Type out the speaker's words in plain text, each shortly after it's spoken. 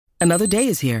Another day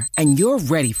is here, and you're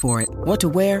ready for it. What to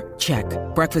wear? Check.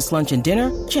 Breakfast, lunch, and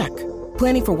dinner? Check.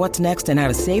 Planning for what's next and how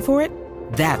to save for it?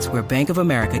 That's where Bank of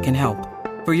America can help.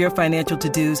 For your financial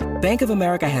to-dos, Bank of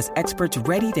America has experts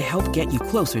ready to help get you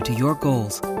closer to your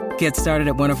goals. Get started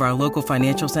at one of our local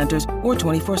financial centers or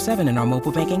 24/7 in our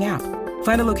mobile banking app.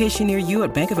 Find a location near you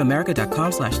at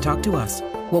bankofamerica.com/talktous.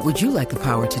 What would you like the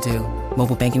power to do?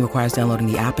 Mobile banking requires downloading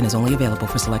the app and is only available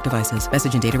for select devices.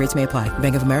 Message and data rates may apply.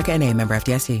 Bank of America N.A., member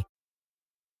FDIC.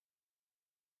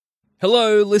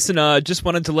 Hello, listener. Just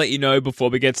wanted to let you know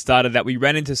before we get started that we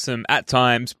ran into some, at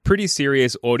times, pretty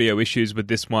serious audio issues with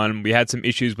this one. We had some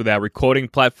issues with our recording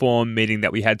platform, meaning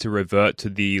that we had to revert to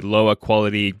the lower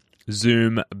quality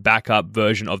Zoom backup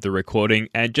version of the recording.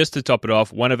 And just to top it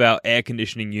off, one of our air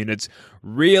conditioning units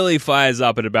really fires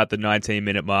up at about the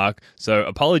 19-minute mark. So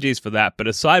apologies for that. But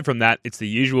aside from that, it's the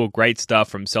usual great stuff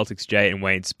from Celtics Jay and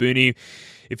Wayne Spooney.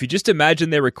 If you just imagine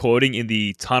they're recording in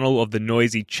the tunnel of the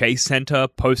noisy Chase Center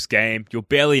post-game, you'll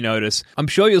barely notice. I'm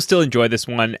sure you'll still enjoy this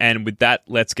one, and with that,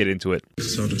 let's get into it.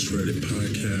 Celtics Reddit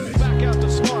Podcast. Back out to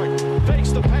Smart.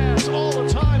 Fakes the pass all the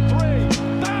time. Three.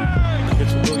 Bang!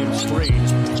 It's Williams three.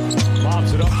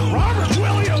 Lobs it up to Robert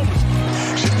Williams.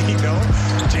 Chico.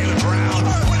 Jaylen Brown.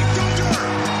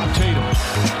 Tatum.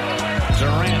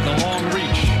 Durant, the long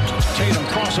reach. Tatum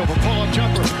crossover, pull-up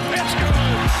jumper. It's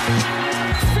good.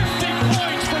 50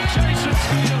 points for Jason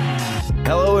Tatum.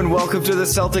 Hello and welcome to the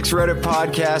Celtics Reddit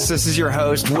Podcast. This is your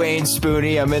host, Wayne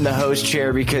Spooney. I'm in the host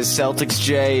chair because Celtics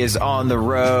Jay is on the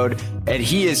road, and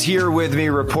he is here with me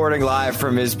reporting live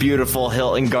from his beautiful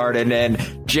Hilton Garden.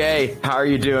 And Jay, how are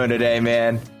you doing today,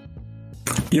 man?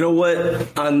 You know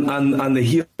what? On the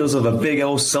heels of a big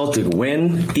old Celtic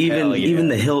win, even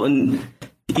the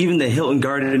Hilton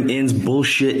Garden Inn's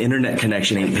bullshit internet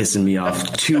connection ain't pissing me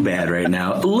off too bad right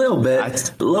now. A little bit.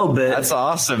 That's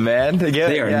awesome, man.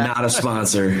 They are not a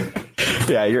sponsor.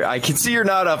 Yeah, I can see you're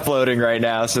not uploading right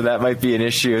now, so that might be an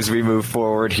issue as we move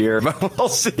forward here, but we'll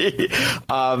see.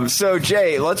 So,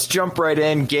 Jay, let's jump right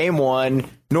in. Game one.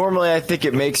 Normally, I think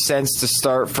it makes sense to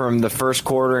start from the first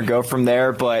quarter and go from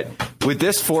there, but with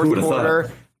this fourth quarter,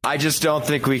 I just don't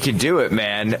think we can do it,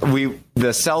 man. The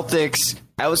Celtics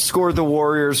outscored the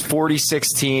Warriors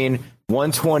 40-16,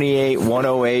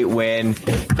 128-108 win.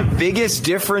 Biggest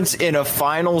difference in a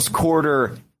finals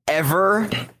quarter ever.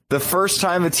 The first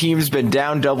time a team's been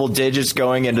down double digits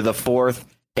going into the fourth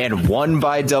and won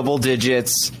by double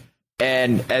digits.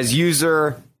 And as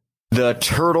user, the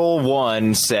Turtle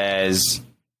One says,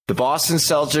 the Boston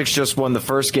Celtics just won the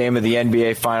first game of the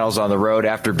NBA Finals on the road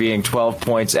after being 12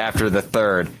 points after the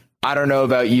third. I don't know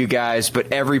about you guys,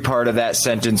 but every part of that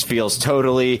sentence feels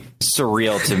totally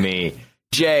surreal to me.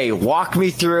 Jay, walk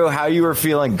me through how you were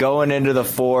feeling going into the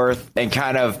fourth and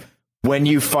kind of when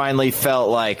you finally felt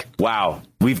like, wow,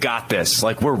 we've got this,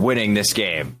 like we're winning this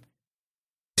game.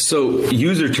 So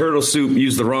user Turtle Soup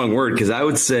used the wrong word because I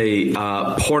would say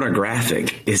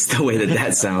pornographic is the way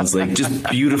that sounds, like just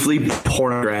beautifully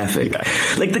pornographic.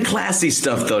 Like the classy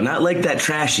stuff, though, not like that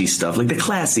trashy stuff, like the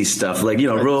classy stuff, like, you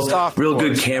know, real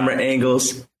good camera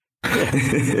angles.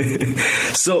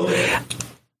 So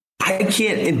I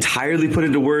can't entirely put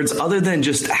into words other than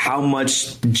just how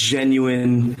much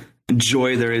genuine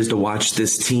joy there is to watch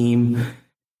this team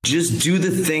just do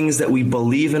the things that we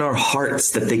believe in our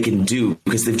hearts that they can do,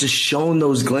 because they've just shown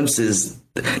those glimpses,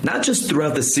 not just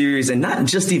throughout the series and not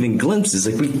just even glimpses.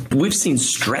 Like we've seen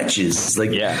stretches,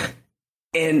 like, yeah.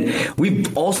 And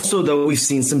we've also, though, we've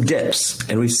seen some dips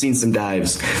and we've seen some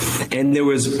dives, and there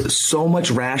was so much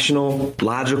rational,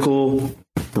 logical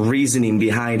reasoning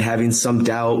behind having some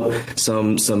doubt,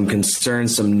 some concern,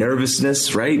 some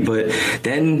nervousness, right? But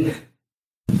then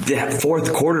that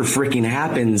fourth quarter freaking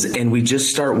happens and we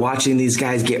just start watching these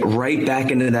guys get right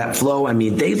back into that flow. I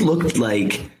mean, they looked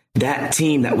like that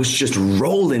team that was just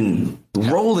rolling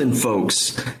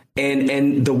folks.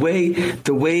 And the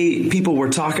way people were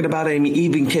talking about it, I mean,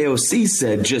 even KOC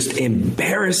said just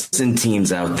embarrassing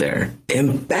teams out there.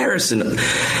 Embarrassing.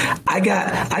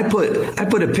 I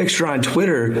put a picture on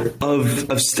Twitter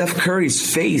of Steph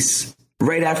Curry's face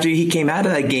right after he came out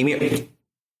of that game.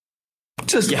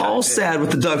 Just all sad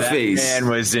with the duck face. Man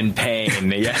was in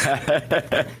pain.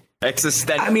 Yeah.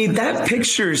 Existential. I mean, that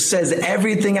picture says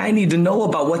everything I need to know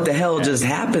about what the hell just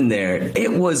happened there.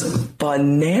 It was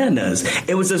bananas.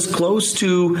 It was as close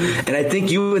to, and I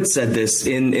think you had said this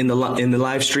in the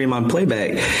live stream on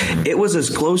Playback, it was as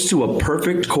close to a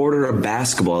perfect quarter of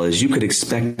basketball as you could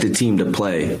expect a team to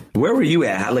play. Where were you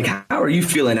at? Like, how are you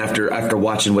feeling after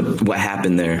watching what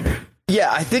happened there? Yeah,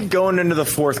 I think going into the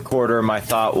fourth quarter, my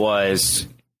thought was,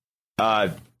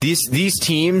 these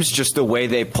teams, just the way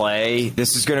they play,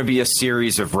 this is going to be a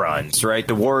series of runs, right?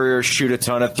 The Warriors shoot a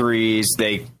ton of threes.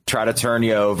 They try to turn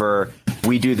you over.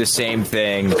 We do the same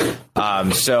thing.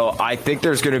 So I think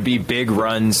there's going to be big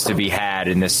runs to be had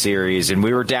in this series. And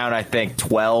we were down, I think,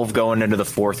 12 going into the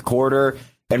fourth quarter.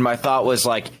 And my thought was,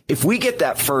 like, if we get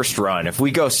that first run, if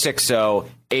we go 6-0,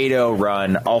 8-0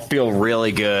 run, I'll feel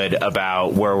really good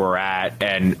about where we're at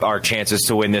and our chances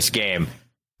to win this game.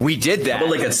 We did that.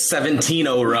 Like a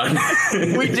 17-0 run.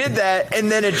 We did that, and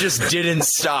then it just didn't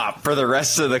stop for the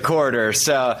rest of the quarter.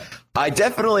 So I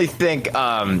definitely think,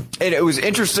 and it was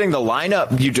interesting, the lineup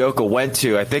Udoka went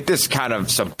to. I think this kind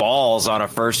of some balls on a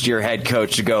first-year head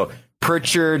coach to go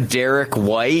Pritchard, Derek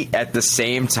White at the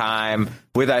same time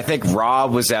with, I think,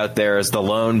 Rob was out there as the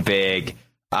lone big.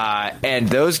 And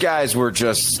those guys were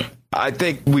just, I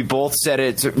think we both said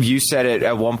it. You said it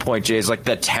at one point, Jay, is like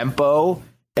the tempo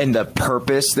and the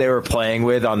purpose they were playing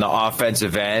with on the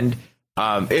offensive end.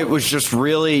 It was just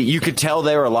really, you could tell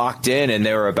they were locked in and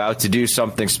they were about to do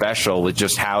something special with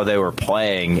just how they were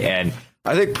playing. And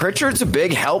I think Pritchard's a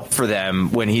big help for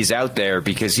them when he's out there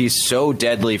because he's so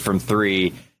deadly from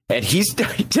three. And he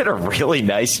did a really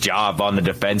nice job on the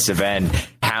defensive end,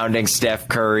 hounding Steph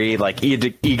Curry. Like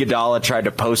Iguodala tried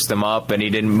to post him up and he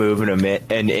didn't move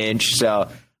an inch. So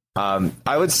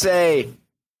I would say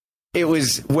it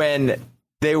was when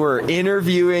they were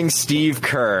interviewing Steve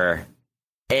Kerr,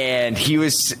 and he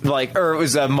was like, or it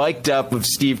was mic'd up with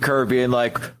Steve Kerr being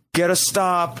like, get a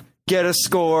stop, get a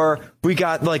score. We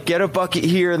got, like, get a bucket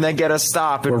here and then get a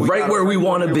stop. And we're right where we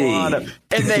want to be. And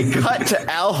they cut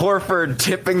to Al Horford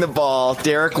tipping the ball.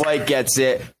 Derek White gets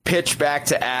it, pitch back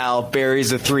to Al,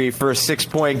 buries a three for a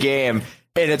 6-point game.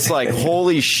 And it's like,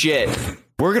 holy shit,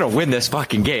 we're going to win this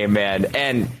fucking game, man.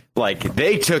 And like,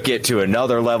 they took it to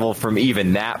another level from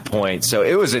even that point. So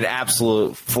it was an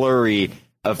absolute flurry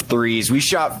of threes. We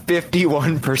shot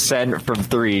 51% from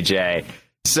three, Jay.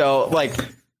 So, like,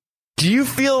 do you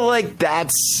feel like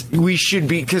we should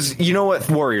be, because you know what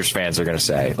Warriors fans are going to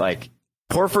say? Like,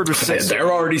 Horford was 6.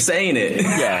 They're already saying it.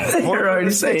 Yeah. They're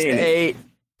already saying 6-8.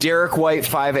 Derek White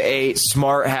 5-8.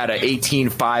 Smart had a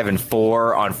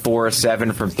 18-5-4 on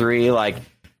 4-7 from three. Like,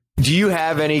 do you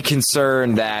have any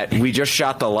concern that we just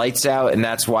shot the lights out and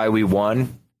that's why we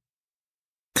won?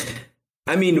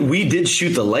 I mean, we did shoot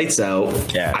the lights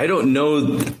out. Yeah. I don't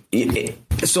know.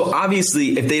 So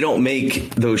obviously, if they don't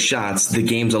make those shots, the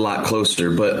game's a lot closer.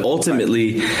 But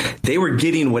ultimately, they were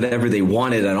getting whatever they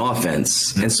wanted on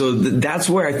offense. And so that's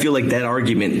where I feel like that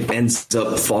argument ends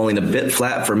up falling a bit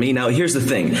flat for me. Now, here's the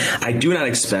thing. I do not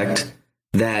expect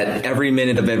that every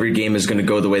minute of every game is going to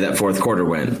go the way that fourth quarter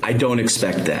went. I don't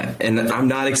expect that. And I'm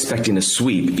not expecting a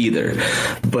sweep either.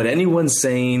 But anyone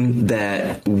saying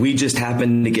that we just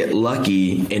happened to get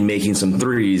lucky in making some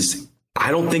threes,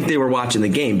 I don't think they were watching the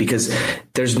game, because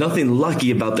there's nothing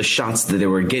lucky about the shots that they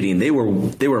were getting. They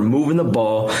were moving the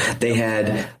ball. They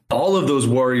had all of those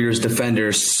Warriors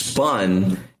defenders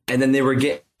spun, and then they were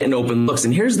getting open looks.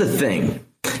 And here's the thing.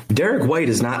 Derek White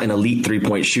is not an elite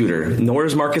three-point shooter, nor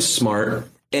is Marcus Smart.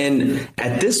 And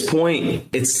at this point,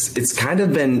 it's kind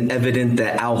of been evident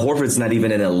that Al Horford's not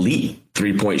even an elite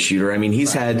three-point shooter. I mean,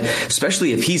 he's had,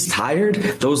 especially if he's tired,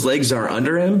 those legs are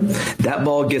under him. That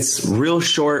ball gets real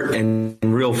short and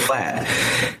real flat.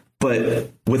 But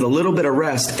with a little bit of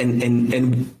rest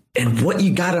and what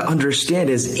you got to understand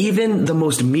is, even the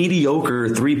most mediocre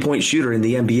three-point shooter in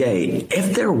the NBA,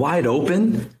 if they're wide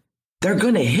open, they're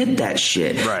going to hit that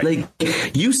shit. Right.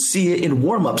 Like, you see it in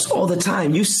warm-ups all the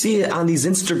time. You see it on these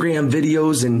Instagram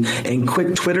videos and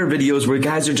quick Twitter videos where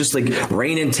guys are just like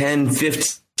raining 10,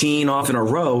 15 off in a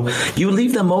row. You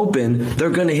leave them open, they're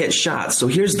going to hit shots. So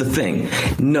here's the thing.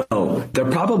 No,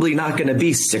 they're probably not going to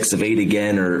be 6 of 8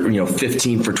 again, or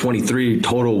 15 for 23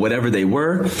 total, whatever they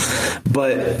were.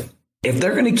 But if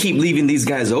they're going to keep leaving these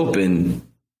guys open,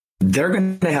 they're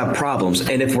going to have problems.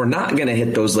 And if we're not going to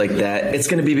hit those like that, it's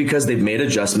going to be because they've made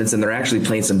adjustments and they're actually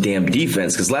playing some damn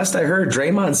defense. Because last I heard,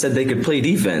 Draymond said they could play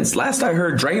defense. Last I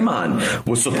heard, Draymond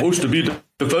was supposed to be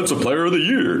Defensive Player of the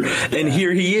Year. And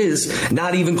here he is,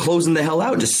 not even closing the hell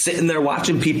out, just sitting there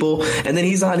watching people. And then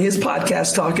he's on his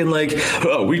podcast talking like,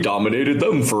 oh, we dominated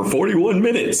them for 41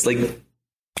 minutes. Like,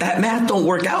 that math don't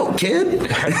work out,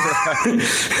 kid.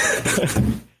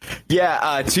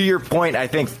 Yeah, to your point, I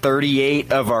think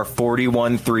 38 of our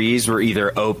 41 threes were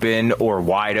either open or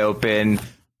wide open.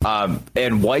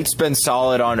 And White's been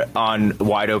solid on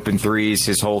wide open threes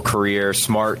his whole career.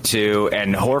 Smart too,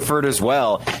 and Horford as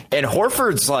well. And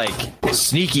Horford's like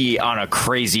sneaky on a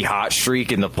crazy hot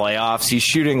streak in the playoffs. He's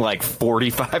shooting like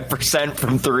 45%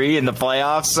 from three in the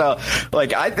playoffs. So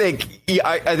like I think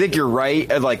you're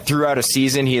right. Like throughout a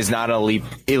season, he is not an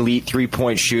elite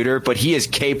 3-point shooter, but he is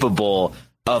capable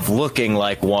of looking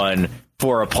like one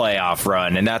for a playoff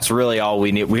run, and that's really all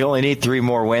we need. We only need 3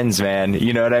 more wins, man.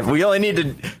 You know what I mean? We only need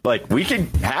to, like, we could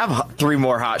have 3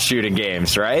 more hot shooting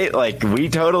games, right? Like, we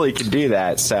totally could do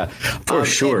that. So for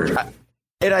sure.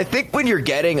 And I think when you're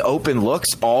getting open looks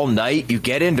all night, you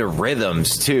get into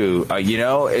rhythms too. You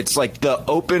know, it's like the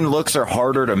open looks are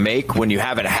harder to make when you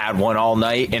haven't had one all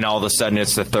night, and all of a sudden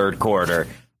it's the third quarter.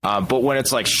 But when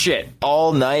it's like, shit,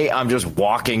 all night I'm just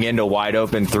walking into wide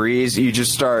open threes, you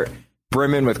just start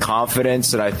brimming with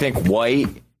confidence. And I think White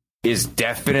is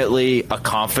definitely a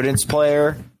confidence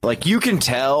player. Like, you can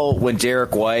tell when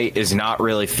Derek White is not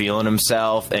really feeling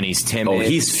himself and he's timid. Oh,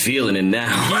 he's feeling it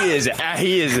now.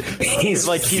 He is he's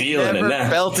like, feeling he's never it now.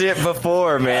 felt it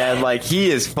before, man. Like, he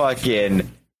is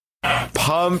fucking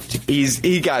pumped.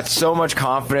 He got so much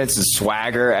confidence and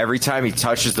swagger every time he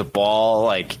touches the ball.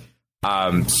 Like,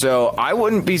 so I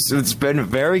wouldn't be. It's been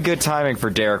very good timing for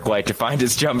Derek White to find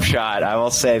his jump shot. I will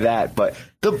say that. But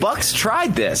the Bucks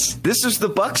tried this. This is the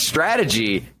Bucks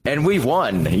strategy, and we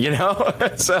won. You know,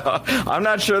 so I'm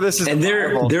not sure this is. And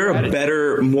they're a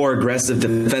better, more aggressive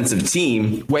defensive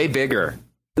team. Way bigger.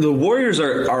 The Warriors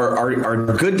are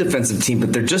a good defensive team,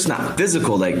 but they're just not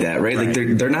physical like that, right? Like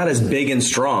they're not as big and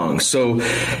strong, so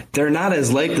they're not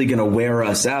as likely going to wear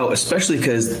us out. Especially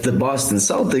because the Boston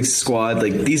Celtics squad,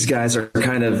 like these guys are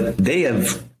kind of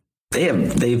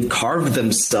they've carved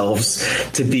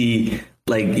themselves to be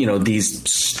like, you know,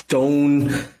 these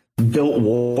stone built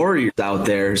warriors out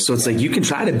there. So it's like you can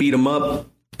try to beat them up,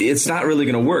 it's not really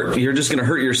going to work. You're just going to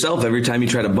hurt yourself every time you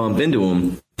try to bump into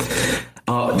them.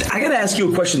 I got to ask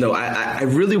you a question, though. I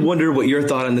really wonder what your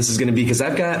thought on this is going to be, because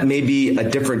I've got maybe a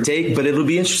different take, but it'll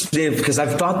be interesting because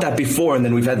I've thought that before and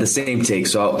then we've had the same take.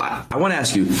 So I want to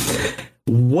ask you,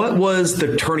 what was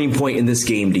the turning point in this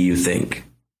game, do you think?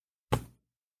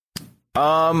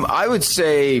 I would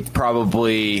say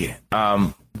probably,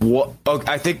 I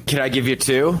think, can I give you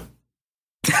 2?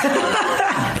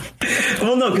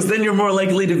 Well, no, because then you're more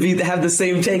likely to have the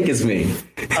same take as me.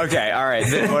 Okay, all right.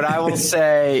 Then what I will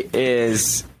say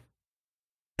is,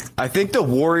 I think the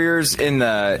Warriors in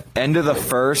the end of the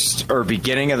first or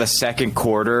beginning of the second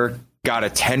quarter got a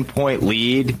 10-point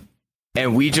lead,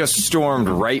 and we just stormed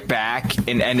right back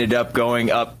and ended up going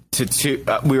up to 2.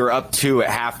 We were up 2 at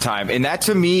halftime, and that,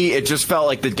 to me, it just felt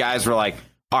like the guys were like,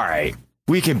 all right,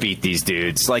 we can beat these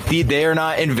dudes. Like, they are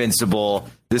not invincible.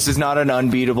 This is not an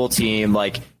unbeatable team.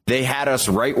 Like, they had us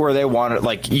right where they wanted.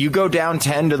 Like, you go down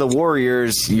 10 to the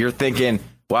Warriors, you're thinking,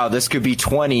 wow, this could be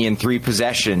 20 in 3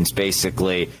 possessions,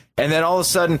 basically. And then all of a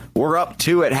sudden, we're up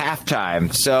 2 at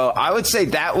halftime. So I would say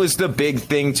that was the big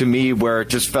thing to me, where it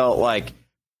just felt like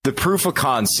the proof of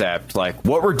concept. Like,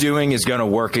 what we're doing is going to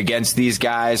work against these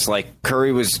guys. Like,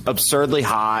 Curry was absurdly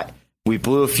hot. We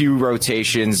blew a few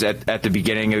rotations at the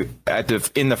beginning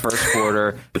in the first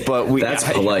quarter, but that's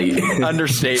polite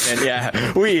understatement.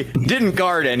 Yeah, we didn't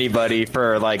guard anybody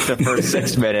for like the first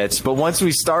 6 minutes, but once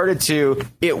we started to,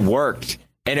 it worked,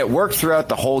 and it worked throughout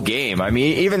the whole game. I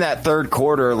mean, even that third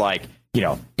quarter, like, you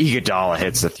know, Iguodala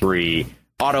hits a 3.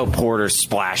 Otto Porter's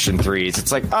splashing 3s.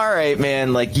 It's like, all right,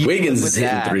 man, like, Wiggins is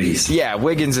hitting 3s. Yeah,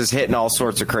 Wiggins is hitting all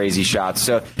sorts of crazy shots.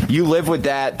 So you live with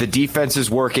that. The defense is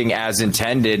working as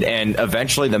intended, and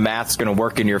eventually the math's going to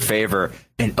work in your favor.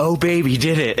 And oh, baby,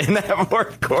 did it in that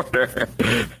fourth quarter.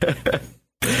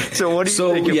 So what do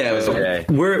you think? Yeah,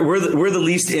 we're the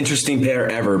least interesting pair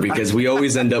ever, because we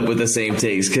always end up with the same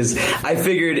takes. Because I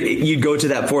figured you'd go to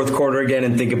that fourth quarter again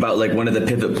and think about like one of the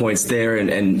pivot points there,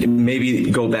 and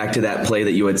maybe go back to that play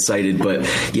that you had cited. But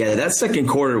yeah, that second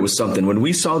quarter was something. When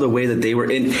we saw the way that they were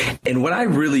in, and what I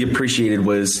really appreciated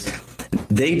was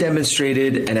they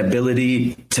demonstrated an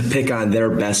ability to pick on their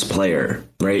best player,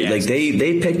 right? Yes. Like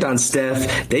they picked on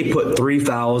Steph. They put 3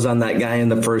 fouls on that guy in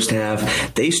the first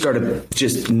half. They started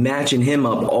just matching him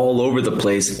up all over the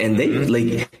place. And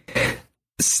they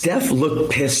Steph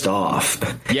looked pissed off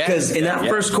because in that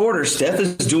first quarter, Steph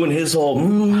is doing his whole,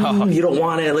 you don't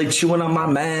want it, like chewing on my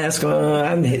mask.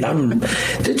 I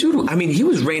mean, he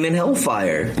was raining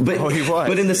hellfire, but he was.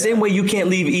 But in the same way, you can't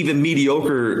leave even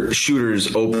mediocre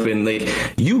shooters open. Like,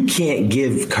 you can't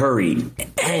give Curry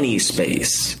any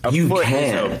space. You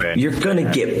can't. You're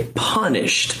gonna get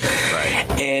punished. Right.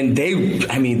 And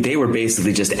they were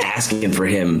basically just asking for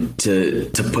him to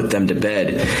put them to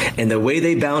bed. And the way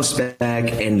they bounced back,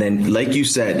 and then, like you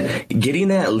said, getting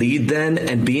that lead then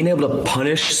and being able to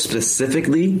punish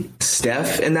specifically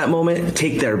Steph in that moment,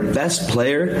 take their best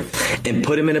player and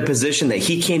put him in a position that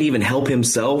he can't even help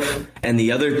himself, and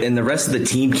the rest of the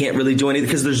team can't really do anything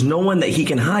because there's no one that he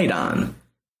can hide on.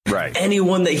 Right.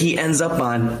 Anyone that he ends up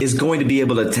on is going to be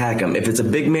able to attack him. If it's a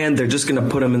big man, they're just going to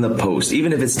put him in the post.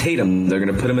 Even if it's Tatum, they're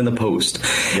going to put him in the post.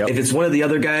 Yep. If it's one of the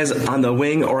other guys on the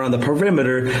wing or on the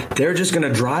perimeter, they're just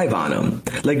going to drive on him.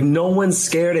 Like, no one's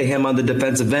scared of him on the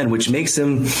defensive end, which makes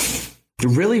him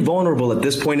really vulnerable at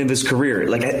this point in his career.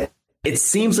 Like, it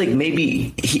seems like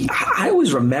maybe I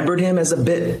always remembered him as a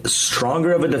bit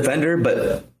stronger of a defender,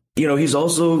 but he's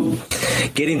also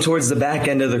getting towards the back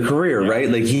end of the career, right?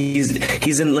 Like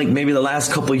he's in like maybe the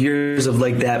last couple of years of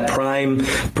like that prime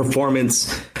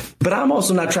performance. But I'm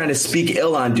also not trying to speak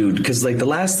ill on dude, because like the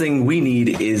last thing we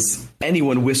need is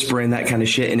anyone whispering that kind of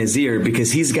shit in his ear,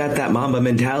 because he's got that Mamba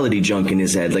mentality junk in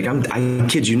his head. Like I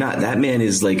kid you not, that man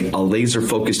is like a laser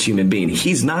focused human being.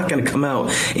 He's not going to come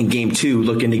out in game 2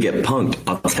 looking to get punked,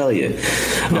 I'll tell you.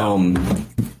 No.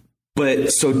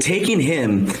 But so taking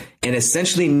him and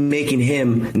essentially making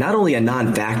him not only a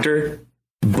non-factor,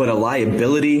 but a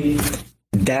liability,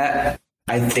 that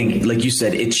I think, like you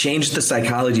said, it changed the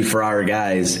psychology for our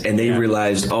guys. And they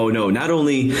realized, oh no, not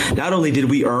only did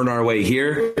we earn our way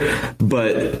here,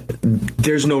 but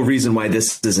there's no reason why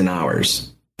this isn't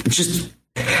ours. It's just,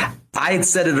 I had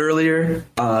said it earlier,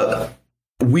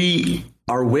 we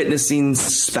are witnessing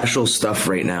special stuff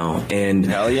right now. And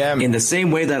hell yeah, in the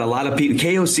same way that a lot of people,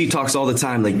 KOC talks all the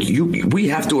time, like we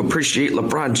have to appreciate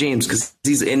LeBron James because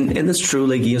he's and that's true,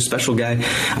 like he's a special guy.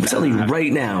 I'm telling you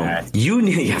right now, you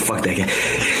need fuck that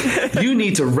guy. You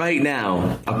need to right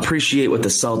now appreciate what the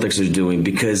Celtics are doing,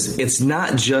 because it's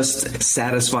not just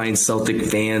satisfying Celtic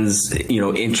fans,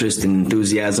 interest and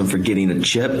enthusiasm for getting a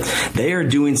chip. They are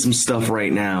doing some stuff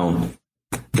right now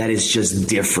that is just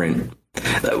different.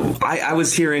 I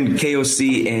was hearing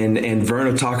KOC and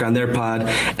Verno talk on their pod,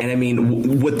 and I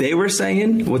mean, what they were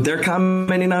saying, what they're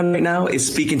commenting on right now is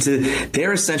speaking to,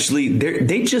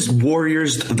 they just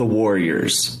Warriors the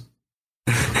Warriors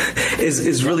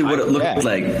is really what it looked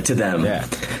like to them. Yeah.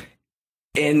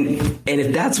 And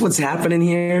if that's what's happening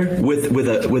here with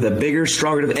a bigger,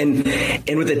 stronger, and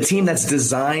with a team that's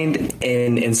designed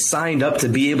and signed up to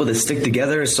be able to stick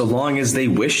together so long as they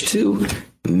wish to,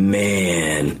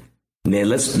 man,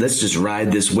 let's just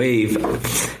ride this wave.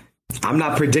 I'm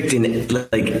not predicting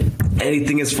like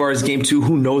anything as far as game 2.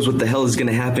 Who knows what the hell is going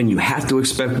to happen? You have to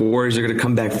expect Warriors are going to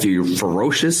come back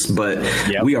ferocious, but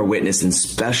we are witnessing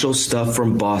special stuff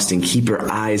from Boston. Keep your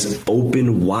eyes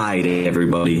open wide,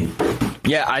 everybody.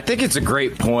 Yeah, I think it's a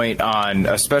great point on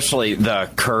especially the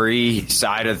Curry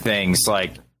side of things.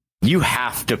 Like, you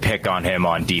have to pick on him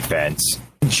on defense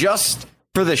just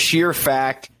for the sheer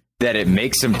fact that it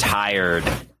makes him tired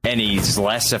and he's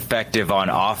less effective on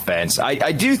offense.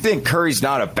 I do think Curry's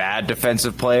not a bad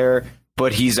defensive player,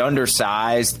 but he's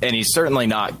undersized and he's certainly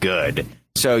not good.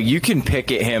 So you can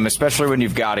pick at him, especially when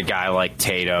you've got a guy like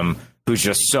Tatum who's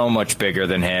just so much bigger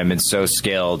than him and so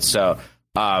skilled. So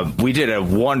we did a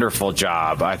wonderful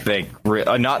job, I think,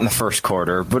 not in the first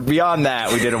quarter, but beyond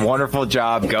that, we did a wonderful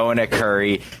job going at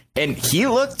Curry. And he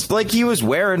looked like he was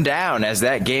wearing down as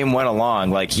that game went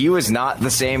along. Like, he was not the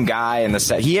same guy in the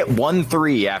set. He hit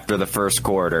 1-3 after the first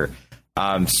quarter.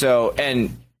 And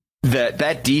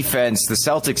that defense, the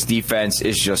Celtics defense,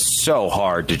 is just so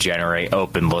hard to generate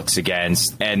open looks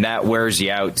against. And that wears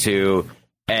you out too.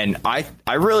 And I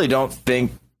really don't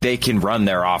think they can run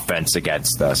their offense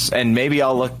against us. And maybe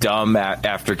I'll look dumb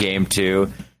after game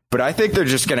 2. But I think they're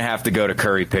just going to have to go to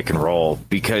Curry pick and roll,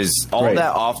 because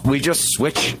we just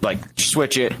switch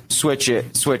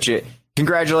it.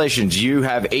 Congratulations. You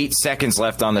have 8 seconds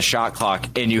left on the shot clock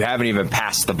and you haven't even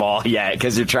passed the ball yet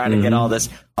because you're trying to get all this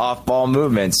off ball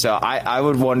movement. So I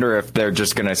would wonder if they're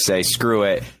just going to say, screw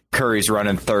it. Curry's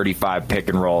running 35 pick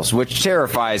and rolls, which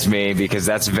terrifies me because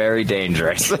that's very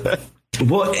dangerous.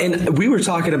 Well, and we were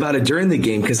talking about it during the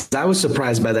game because I was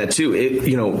surprised by that too.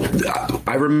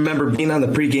 I remember being on the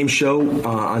pregame show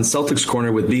on Celtics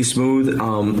Corner with B Smooth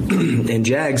and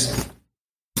Jags,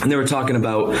 and they were talking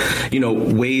about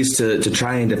ways to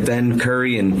try and defend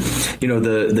Curry, and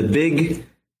the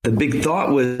big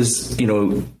thought was,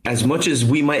 as much as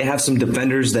we might have some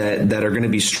defenders that are going to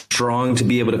be strong to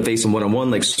be able to face him one-on-one,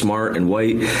 like Smart and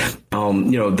White,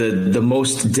 the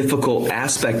most difficult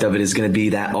aspect of it is going to be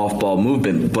that off-ball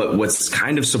movement. But what's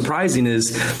kind of surprising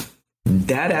is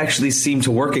that actually seemed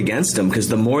to work against him, because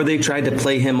the more they tried to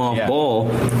play him off ball,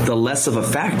 the less of a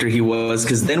factor he was,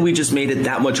 because then we just made it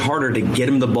that much harder to get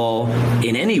him the ball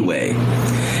in any way.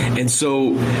 And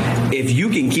so if you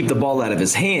can keep the ball out of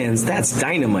his hands, that's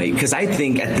dynamite. Because I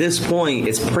think at this point,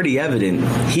 it's pretty evident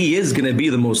he is going to be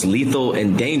the most lethal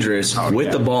and dangerous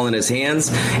with the ball in his hands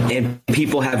and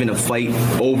people having to fight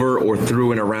over or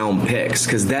through and around picks.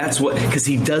 Because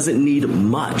he doesn't need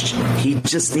much. He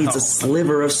just needs a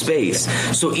sliver of space.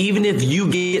 So even if you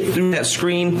get through that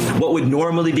screen, what would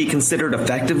normally be considered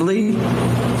effectively,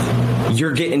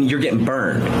 you're getting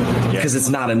burned because it's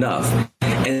not enough.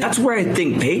 And that's where I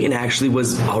think Peyton actually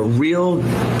was a real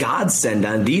godsend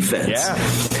on defense.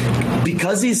 Yeah.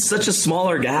 Because he's such a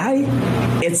smaller guy,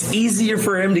 it's easier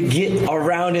for him to get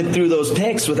around and through those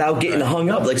picks without getting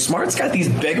hung up. Like, Smart's got these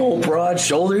big old broad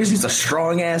shoulders. He's a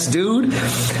strong-ass dude.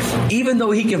 Even though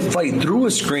he can fight through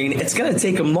a screen, it's going to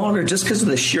take him longer just because of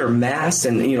the sheer mass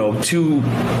and, two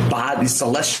bodies,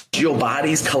 celestial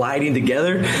bodies colliding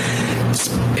together.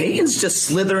 Peyton's just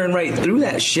slithering right through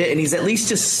that shit, and he's at least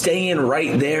just staying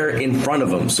right there in front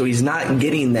of him. So he's not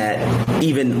getting that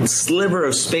even sliver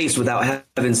of space without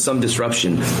having some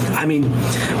disruption. I mean,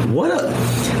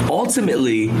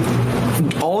 ultimately,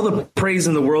 all the praise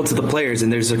in the world to the players,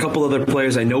 and there's a couple other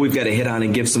players I know we've got to hit on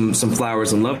and give some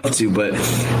flowers and love to, but,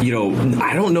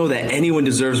 I don't know that anyone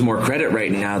deserves more credit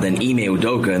right now than Ime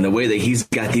Udoka and the way that he's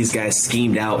got these guys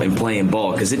schemed out and playing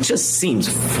ball, because it just seems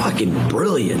fucking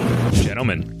brilliant.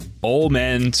 Gentlemen, all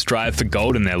men strive for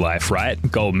gold in their life, right?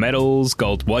 Gold medals,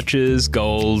 gold watches,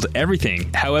 gold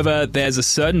everything. However, there's a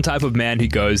certain type of man who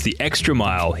goes the extra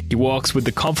mile. He walks with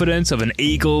the confidence of an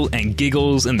eagle and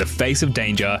giggles in the face of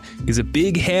danger. He's a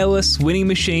big, hairless winning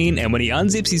machine, and when he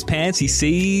unzips his pants, he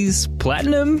sees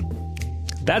platinum?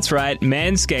 That's right,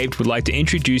 Manscaped would like to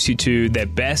introduce you to their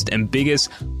best and biggest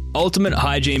ultimate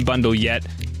hygiene bundle yet,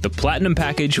 the Platinum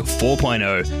Package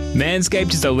 4.0.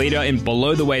 Manscaped is the leader in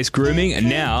below-the-waist grooming, and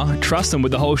now, trust them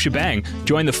with the whole shebang.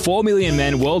 Join the 4 million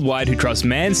men worldwide who trust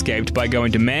Manscaped by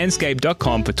going to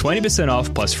manscaped.com for 20%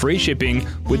 off plus free shipping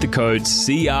with the code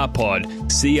CRPOD.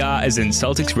 CR as in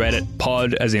Celtics Reddit,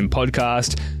 pod as in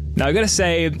podcast. Now, I gotta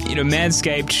say,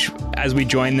 Manscaped, as we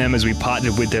joined them, as we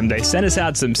partnered with them, they sent us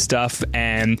out some stuff,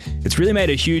 and it's really made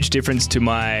a huge difference to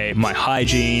my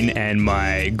hygiene and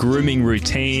my grooming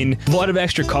routine. A lot of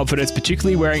extra confidence,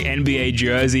 particularly wearing NBA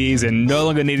jerseys and no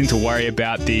longer needing to worry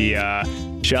about the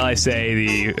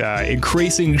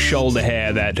increasing shoulder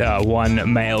hair that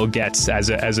one male gets as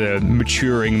a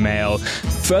maturing male.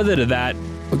 Further to that,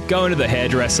 going to the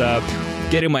hairdresser,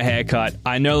 getting my hair cut,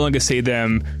 I no longer see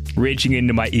them reaching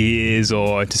into my ears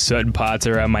or to certain parts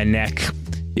around my neck,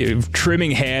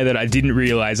 trimming hair that I didn't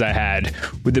realize I had.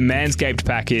 With the Manscaped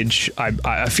package,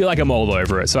 I feel like I'm all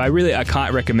over it. So I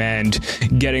can't recommend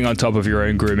getting on top of your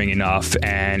own grooming enough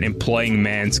and employing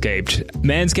Manscaped.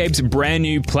 Manscaped's brand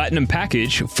new Platinum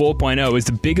Package 4.0 is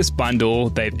the biggest bundle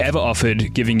they've ever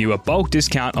offered, giving you a bulk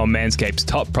discount on Manscaped's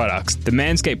top products. The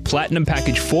Manscaped Platinum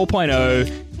Package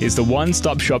 4.0 is the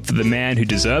one-stop shop for the man who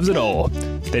deserves it all.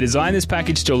 They designed this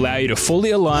package to allow you to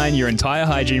fully align your entire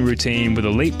hygiene routine with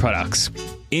elite products.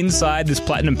 Inside this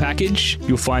Platinum Package,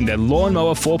 you'll find their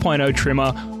Lawnmower 4.0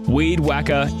 trimmer, Weed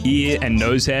Whacker ear and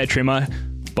nose hair trimmer.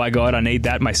 By God, I need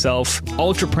that myself.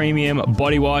 Ultra Premium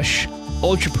Body Wash,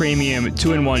 Ultra Premium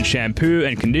 2-in-1 shampoo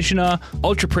and conditioner,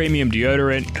 Ultra Premium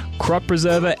deodorant, Crop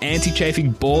Preserver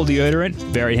Anti-Chafing Ball Deodorant,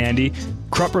 very handy,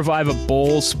 Crop Reviver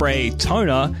Ball Spray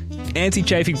Toner,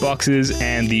 anti-chafing boxes,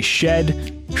 and the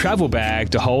Shed travel bag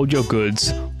to hold your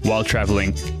goods while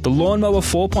traveling. The Lawnmower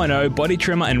 4.0 body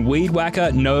trimmer and Weed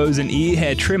Whacker nose and ear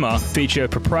hair trimmer feature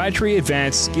proprietary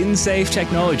advanced skin-safe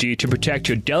technology to protect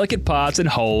your delicate parts and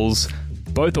holes.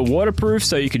 Both are waterproof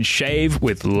so you can shave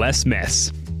with less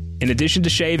mess. In addition to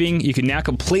shaving, you can now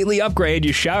completely upgrade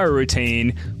your shower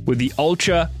routine with the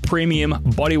Ultra Premium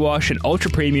Body Wash and Ultra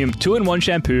Premium 2-in-1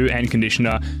 shampoo and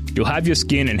conditioner. You'll have your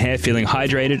skin and hair feeling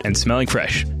hydrated and smelling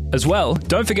fresh. As well,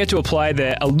 don't forget to apply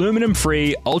their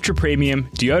aluminum-free Ultra Premium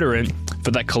deodorant for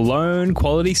that cologne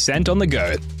quality scent on the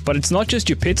go. But it's not just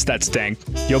your pits that stink,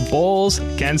 your balls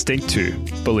can stink too,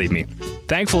 believe me.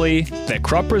 Thankfully, their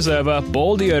Crop Preserver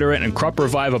Ball Deodorant and Crop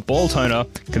Reviver Ball Toner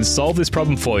can solve this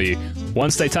problem for you.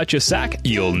 Once they touch your sack,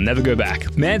 you'll never go back.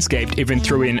 Manscaped even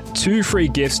threw in 2 free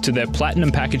gifts to their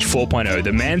Platinum Package 4.0,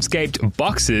 the Manscaped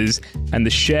Boxes and the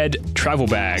Shed Travel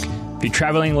Bag. If you're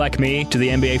traveling like me to the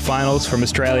NBA Finals from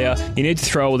Australia, you need to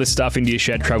throw all this stuff into your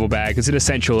Shed travel bag. It's an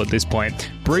essential at this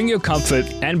point. Bring your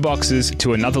comfort and boxes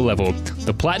to another level.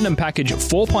 The Platinum Package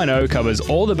 4.0 covers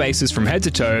all the bases from head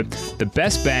to toe, the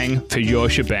best bang for your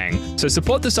shebang. So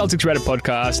support the Celtics Reddit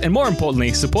podcast, and more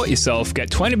importantly, support yourself.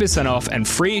 Get 20% off and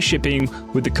free shipping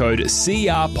with the code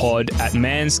CRPOD at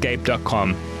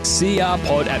manscaped.com.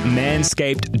 CRPod at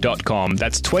manscaped.com.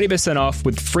 That's 20% off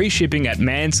with free shipping at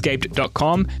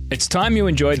manscaped.com. It's time you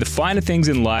enjoy the finer things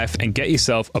in life and get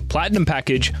yourself a platinum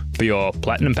package for your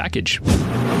platinum package.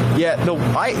 Yeah,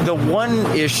 the one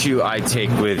issue I take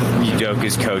with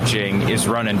Udoka's coaching is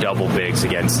running double bigs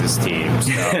against his team.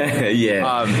 So,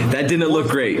 that didn't look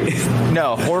great.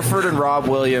 No, Horford and Rob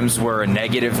Williams were a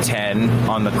 -10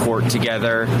 on the court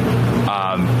together.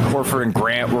 Horford and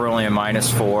Grant were only a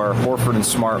 -4. Horford and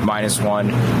Smart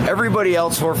 -1. Everybody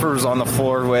else Horford was on the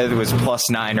floor with was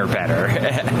 +9 or better.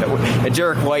 And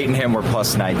Derek White and him were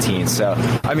 +19. So,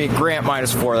 I mean, Grant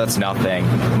 -4, that's nothing.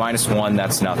 -1,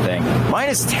 that's nothing.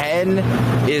 -10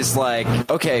 is like,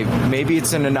 okay, maybe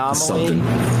it's an anomaly,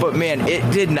 but man,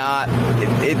 it did not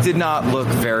look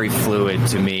very fluid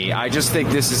to me. I just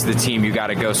think this is the team you got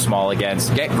to go small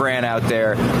against. Get Grant out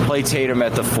there, play Tatum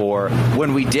at the 4.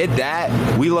 When we did that,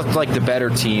 we looked like the better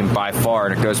team by far,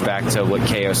 and it goes back to what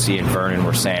KOC and Vernon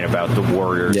were saying about the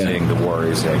Warriors thing. The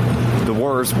Warriors,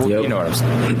 you know what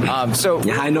I'm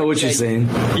saying. I know what you're saying.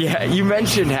 Yeah, you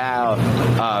mentioned how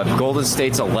Golden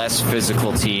State's a less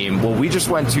physical team. Well, we just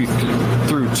went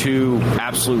through 2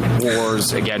 absolute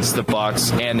wars against the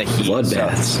Bucks and the Heat.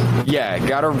 Bloodbaths. So, yeah,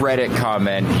 got a Reddit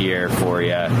comment here for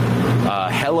you.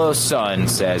 Hello Sun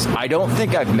says, I don't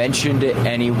think I've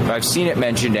seen it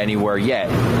mentioned anywhere yet,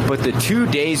 but the 2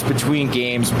 days between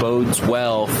games bodes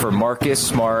well for Marcus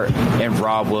Smart and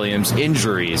Rob Williams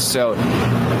injuries. So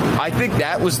I think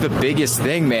that was the biggest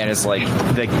thing, man, is like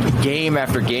the game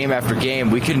after game after game,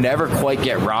 we could never quite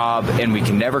get Rob and we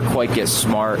can never quite get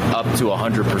Smart up to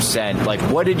 100%. Like,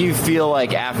 what did you feel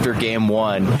like after game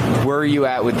 1? Where are you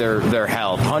at with their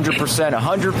health? 100%,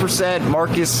 100%?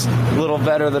 Marcus a little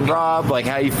better than Rob? Like,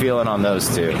 how you feeling on those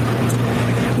two?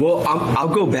 Well, I'll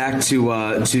go back to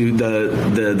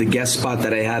the guest spot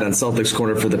that I had on Celtics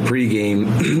Corner for the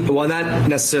pregame. Well, not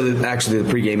necessarily actually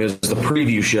the pregame; it was the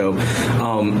preview show.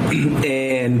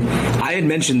 And I had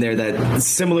mentioned there that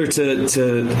similar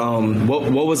to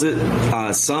what was it?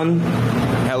 Son.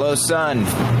 Hello, son.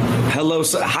 Hello,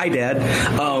 son. Hi, Dad.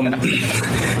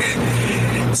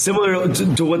 Similar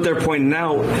to what they're pointing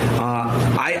out,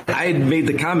 I had made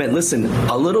the comment, listen,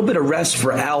 a little bit of rest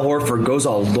for Al Horford goes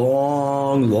a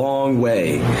long, long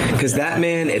way. Because that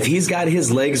man, if he's got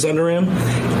his legs under him,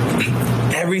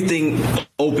 everything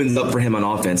opens up for him on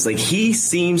offense. Like, he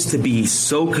seems to be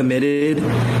so committed,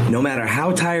 no matter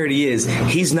how tired he is,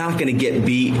 he's not going to get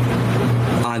beat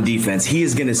on defense. He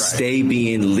is going to stay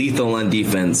being lethal on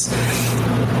defense.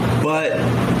 But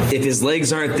if his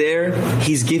legs aren't there,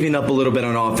 he's giving up a little bit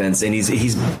on offense, and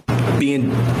he's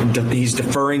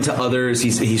deferring to others.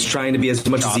 He's trying to be as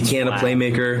much as he can a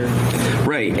playmaker,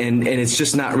 right? And it's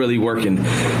just not really working.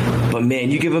 But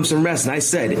man, you give him some rest. And I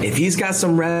said, if he's got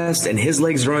some rest and his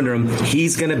legs are under him,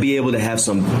 he's going to be able to have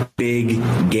some big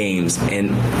games.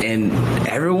 And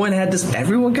everyone had this.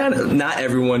 Everyone kind of, not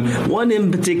everyone. One in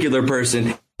particular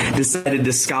person decided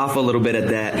to scoff a little bit at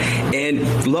that.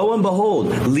 And lo and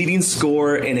behold, leading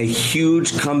scorer in a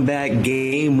huge comeback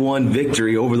game 1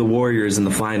 victory over the Warriors in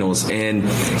the finals. And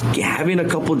having a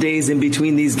couple days in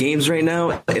between these games right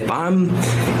now, if I'm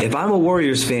a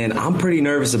Warriors fan, I'm pretty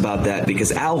nervous about that,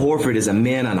 because Al Horford is a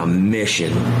man on a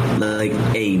mission. Like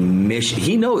a mission.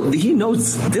 He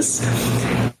knows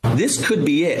this could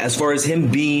be it, as far as him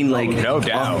being like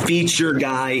a feature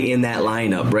guy in that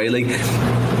lineup, right? Like,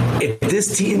 if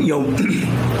this team,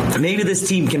 maybe this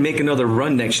team can make another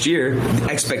run next year,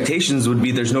 expectations would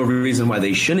be there's no reason why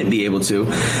they shouldn't be able to.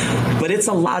 But it's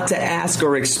a lot to ask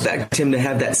or expect him to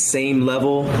have that same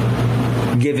level,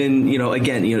 given,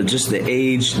 again, just the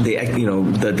age,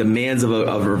 the demands of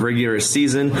a regular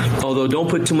season. Although don't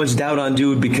put too much doubt on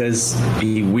dude, because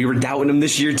we were doubting him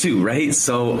this year too, right?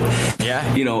 So,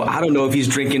 yeah, I don't know if he's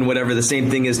drinking whatever the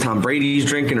same thing as Tom Brady's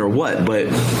drinking or what, but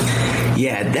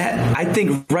yeah, that I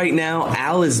think right now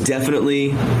Al is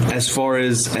definitely, as far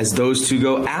as those two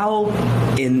go, Al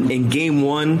in game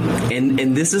 1,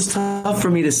 and this is tough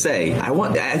for me to say.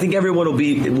 I think everyone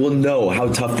will know how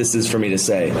tough this is for me to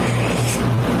say.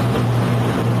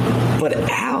 But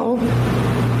Al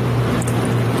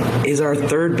is our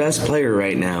 3rd best player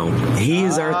right now. He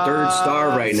is our 3rd star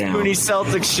right now. Spoonie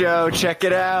Celtics show, check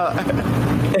it out.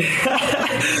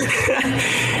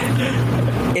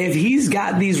 If he's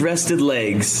got these rested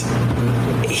legs,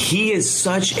 he is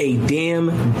such a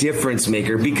damn difference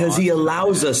maker, because he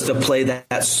allows us to play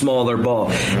that smaller ball.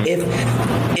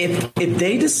 If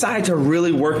they decide to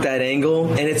really work that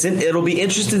angle, and it'll be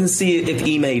interesting to see if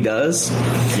Ime does.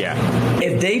 Yeah.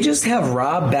 If they just have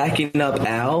Rob backing up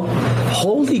Al,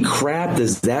 holy crap,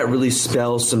 does that really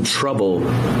spell some trouble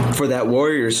for that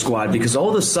Warriors squad? Because all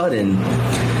of a sudden,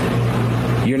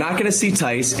 You're not going to see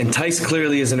Tice, and Tice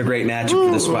clearly isn't a great matchup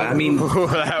for this one. I mean,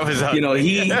 that was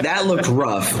that looked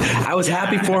rough. I was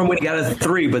happy for him when he got a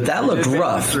 3, but that looked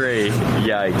rough. 3,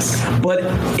 yikes. But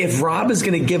if Rob is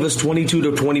going to give us 22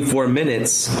 to 24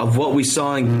 minutes of what we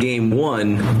saw in game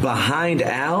 1 behind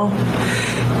Al,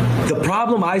 the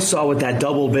problem I saw with that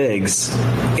double bigs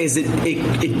is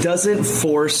it doesn't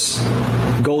force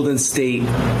Golden State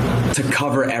to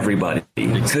cover everybody,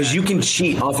 because you can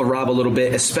cheat off of Rob a little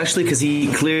bit, especially because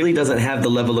he clearly doesn't have the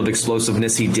level of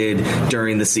explosiveness he did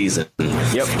during the season.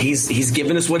 Yep. He's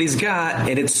given us what he's got,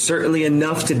 and it's certainly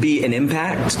enough to be an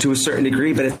impact to a certain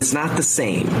degree, but it's not the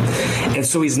same. And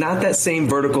so he's not that same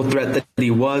vertical threat that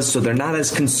he was, so they're not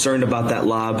as concerned about that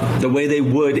lob the way they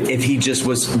would if he just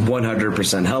was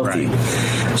 100% healthy.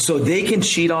 Right. So they can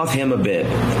cheat off him a bit.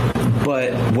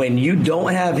 But when you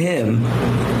don't have him,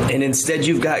 and instead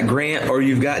you've got Grant or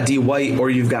you've got D. White or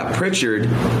you've got Pritchard,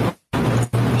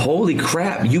 holy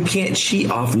crap, you can't cheat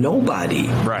off nobody.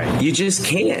 Right. You just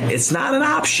can't. It's not an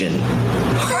option.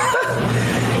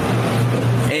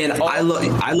 And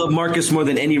I love Marcus more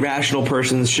than any rational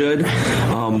person should.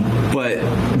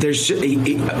 But there's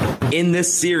in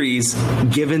this series,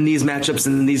 given these matchups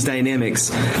and these dynamics,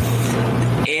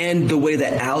 and the way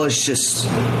that Al is just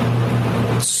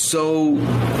so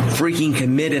freaking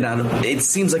committed on it,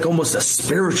 seems like almost a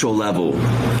spiritual level.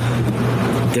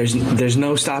 There's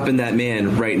no stopping that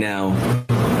man right now.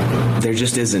 There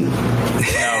just isn't.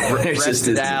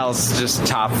 No, Dal's just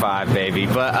top 5, baby.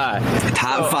 But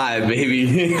top 5,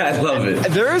 baby. I love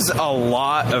it. There's a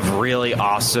lot of really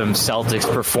awesome Celtics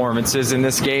performances in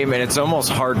this game, and it's almost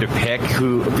hard to pick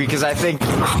who, because I think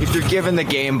if you're giving the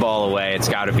game ball away, it's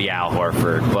got to be Al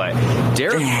Horford. But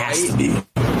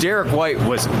Derek White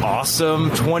was awesome.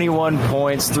 21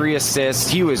 points, 3 assists.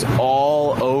 He was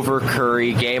all over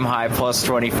Curry, game high plus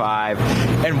 25.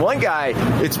 And one guy,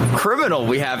 it's criminal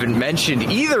we haven't mentioned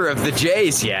either of the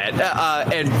Jays yet.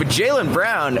 And Jaylen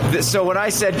Brown, so when I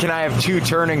said, can I have 2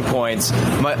 turning points,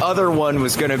 my other one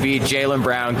was going to be Jaylen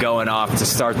Brown going off to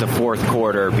start the 4th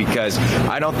quarter, because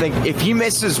I don't think if he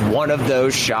misses one of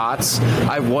those shots,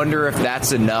 I wonder if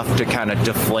that's enough to kind of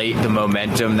deflate the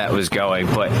momentum that was going.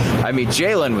 But, I mean,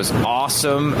 Jaylen was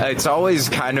awesome. It's always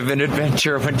kind of an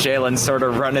adventure when Jaylen's sort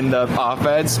of running the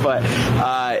offense, but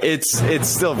it's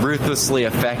still ruthlessly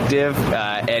effective.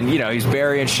 And, you know, he's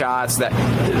burying shots that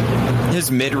his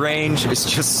mid-range is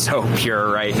just so pure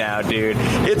right now, dude.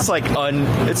 It's like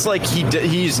he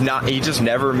just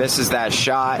never misses that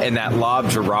shot, and that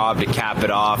lob to Rob to cap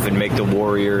it off and make the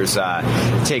Warriors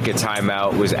take a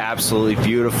timeout was absolutely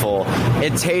beautiful.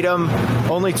 And Tatum,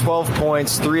 only 12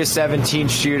 points, 3 of 17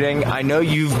 shooting. I know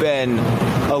you've been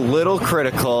a little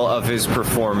critical of his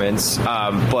performance,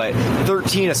 but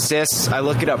 13 assists. I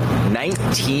look it up,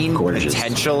 19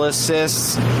 potential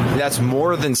assists. That's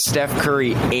more than Steph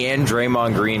Curry and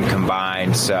Draymond Green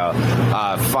combined. So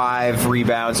 5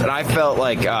 rebounds. And I felt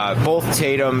like both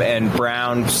Tatum and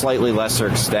Brown, slightly lesser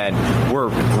extent, were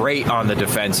great on the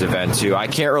defensive end too. I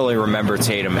can't really remember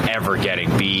Tatum ever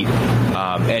getting beat.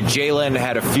 And Jaylen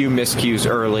had a few miscues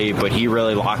early, but he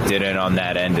really locked it in on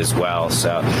that end as well.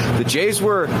 So the Jays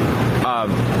were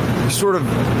sort of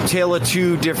tale of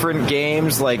 2 different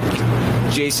games. Like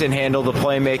Jason handled the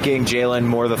playmaking, Jaylen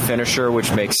more the finisher,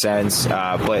 which makes sense.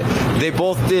 But they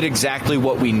both did exactly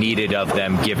what we needed of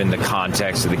them given the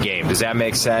context of the game. Does that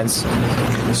make sense?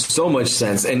 So much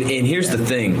sense. And here's the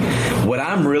thing. What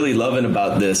I'm really loving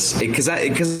about this, because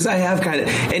I have kind of,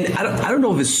 and I don't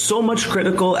know if it's so much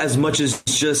critical as much as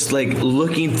just like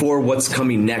looking for what's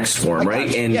coming next for him,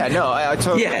 right? And yeah, no, I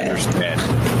totally understand.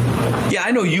 Yeah,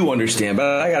 I know you understand, but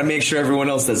I got to make sure everyone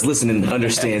else that's listening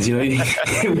understands. You know,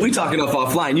 we talking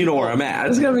offline. You know where I'm at. I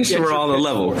just got to make sure we're all on the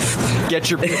level. Get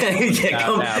your come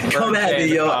at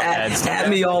me, yo. At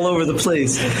me all over the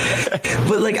place.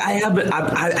 But like I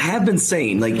have been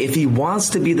saying, like if he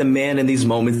wants to be the man in these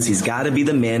moments, he's got to be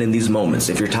the man in these moments.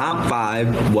 If you're top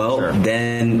 5, well, sure.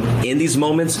 Then in these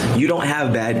moments, you don't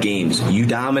have bad games. You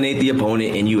dominate the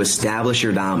opponent and you establish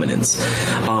your dominance.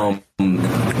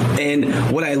 And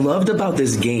what I loved about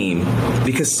this game,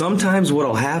 because sometimes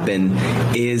what'll happen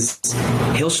is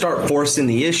he'll start forcing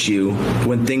the issue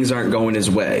when things aren't going his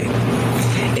way.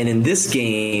 And in this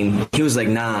game, he was like,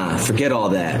 nah, forget all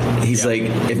that. He's like,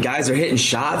 if guys are hitting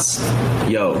shots,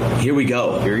 yo, here we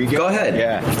go. Here you go. Go ahead.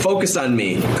 Yeah. Focus on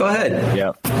me. Go ahead.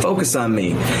 Yeah. Focus on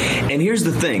me. And here's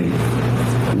the thing.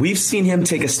 We've seen him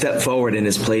take a step forward in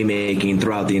his playmaking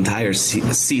throughout the entire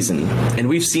season, and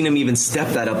we've seen him even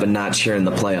step that up a notch here in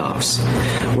the playoffs.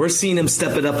 We're seeing him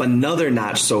step it up another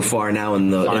notch so far now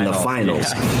in the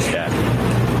finals. Yeah.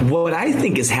 What I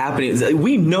think is happening is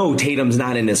we know Tatum's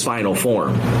not in his final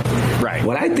form. Right.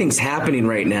 What I think's happening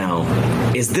right now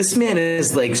is this man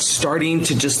is like starting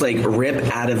to just like rip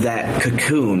out of that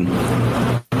cocoon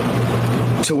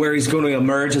to where he's going to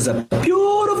emerge as a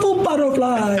beautiful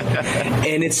butterfly.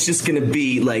 And it's just going to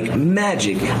be like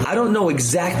magic. I don't know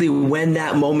exactly when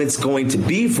that moment's going to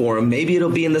be for him. Maybe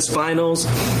it'll be in this finals.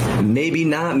 Maybe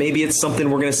not. Maybe it's something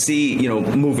we're going to see,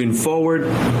 moving forward.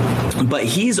 But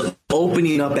he's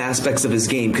opening up aspects of his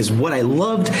game, because what I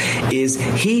loved is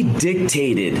he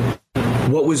dictated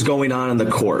what was going on the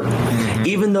court.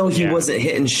 Even though he wasn't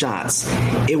hitting shots,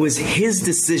 it was his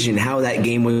decision how that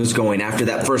game was going after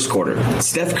that first quarter.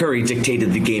 Steph Curry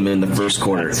dictated the game in the first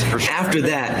quarter. After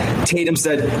that, Tatum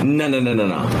said,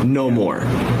 no more.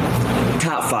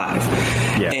 Top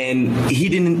 5. Yeah. And he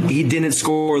didn't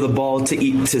score the ball and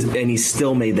he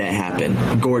still made that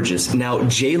happen. Gorgeous. Now,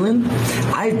 Jalen,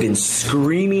 I've been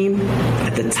screaming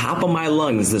at the top of my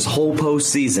lungs this whole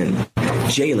postseason.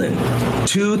 Jalen,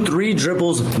 2-3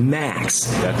 dribbles max.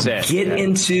 That's it. Get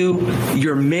into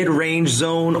your mid-range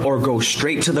zone or go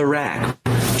straight to the rack.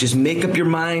 Just make up your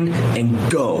mind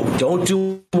and go. Don't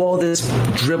do all this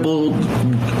dribble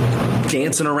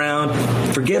dancing around.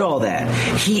 Forget all that.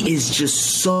 He is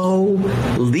just so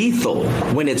lethal.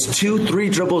 When it's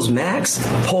 2-3 dribbles max,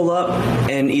 pull up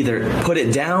and either put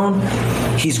it down.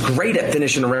 He's great at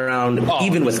finishing around,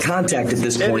 even with contact at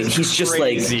this point. He's just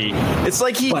crazy. It's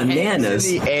like he bananas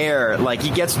hangs in the air. Like he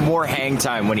gets more hang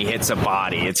time when he hits a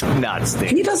body. It's nuts.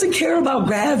 Dude. He doesn't care about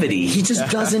gravity. He just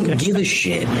doesn't give a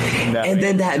shit. And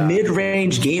then that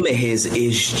mid-range game of his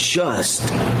is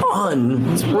just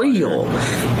unreal.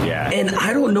 Yeah. And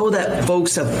I don't know that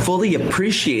folks have fully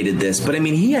appreciated this, but I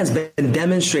mean, he has been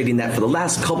demonstrating that for the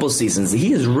last couple seasons.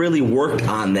 He has really worked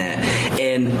on that.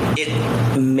 And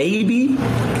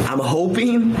I'm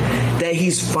hoping that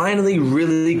he's finally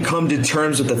really come to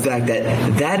terms with the fact that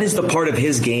that is the part of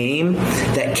his game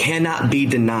that cannot be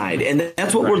denied. And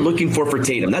that's what we're looking for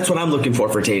Tatum. That's what I'm looking for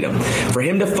Tatum. For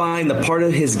him to find the part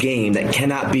of his game that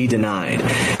cannot be denied.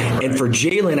 And for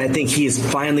Jalen, I think he is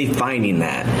finally finding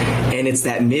that. And it's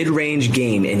that mid-range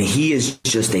game, and he is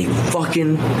just a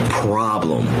fucking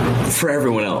problem for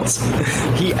everyone else.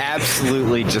 He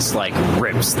absolutely just like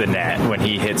rips the net when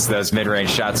he hits those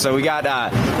mid-range shots. So we got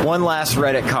one last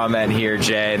Reddit comment here,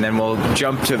 Jay, and then we'll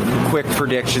jump to quick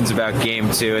predictions about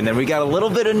Game 2, and then we got a little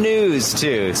bit of news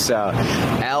too. So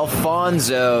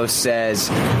Alfonso says,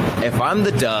 if I'm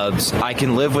the Dubs, I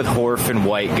can live with Horf and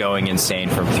White going insane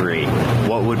from 3.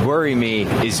 What would worry me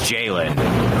is Jalen.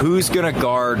 Who's going to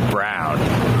guard Brown?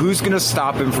 Who's going to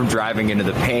stop him from driving into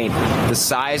the paint? The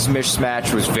size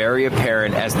mismatch was very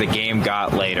apparent as the game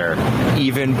got later,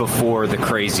 even before the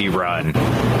crazy run.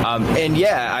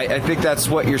 I think that's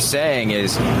what you're saying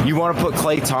is you want to put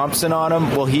Klay Thompson on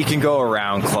him? Well, he can go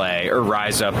around Klay or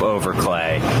rise up over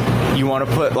Klay. You want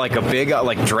to put like a big,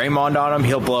 like Draymond on him?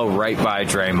 He'll blow right by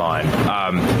Draymond.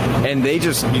 And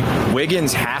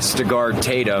Wiggins has to guard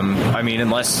Tatum. I mean,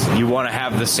 unless you want to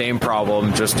have the same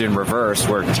problem just in reverse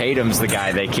where Tatum's the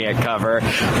guy they can't cover.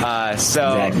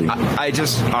 Exactly.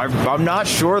 I'm not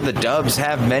sure the Dubs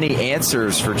have many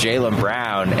answers for Jaylen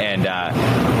Brown, and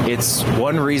it's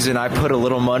one reason I put a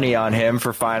little money on him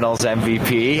for Finals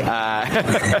MVP.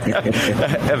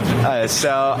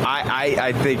 So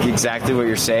I think exactly what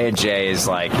you're saying, Jay, is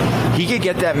like he could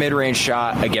get that mid-range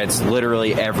shot against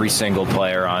literally every single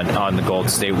player on the Golden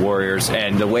State Warriors,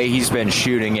 and the way he's been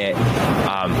shooting it,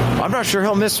 I'm not sure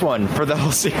he'll miss one for the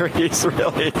whole series,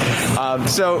 really.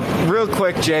 So real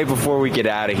quick, Jay, before we get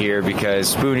out of here,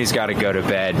 because Spoonie's got to go to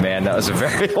bed, man. That was a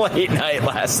very late night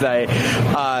last night.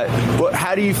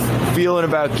 How do you feeling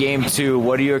about Game 2?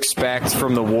 What do you expect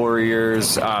from the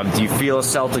Warriors? Do you feel a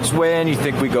Celtics win? You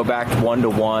think we go back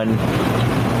 1-1?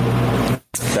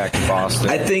 Back to Boston.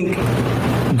 I think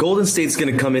Golden State's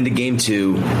going to come into Game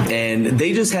 2, and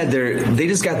they just got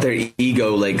their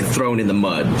ego like thrown in the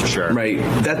mud. Sure. Right.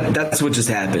 That's what just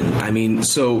happened. I mean,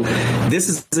 so this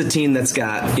is a team that's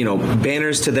got,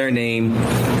 banners to their name,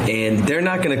 and they're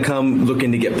not going to come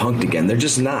looking to get punked again. They're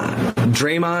just not.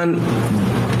 Draymond,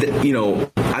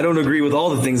 I don't agree with all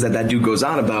the things that dude goes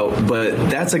on about, but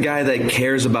that's a guy that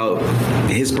cares about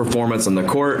his performance on the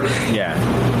court.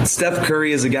 Yeah. Steph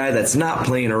Curry is a guy that's not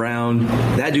playing around.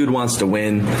 That dude wants to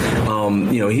win.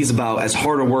 He's about as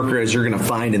hard a worker as you're going to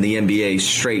find in the NBA.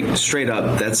 Straight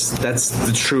up. That's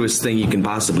the truest thing you can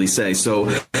possibly say. So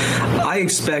I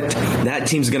expect that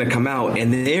team's going to come out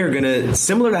and they're going to,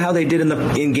 similar to how they did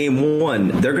in game one,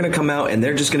 they're going to come out and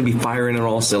they're just going to be firing on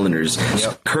all cylinders.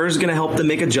 Yep. Kerr's going to help them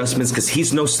make adjustments because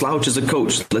he's no slouch as a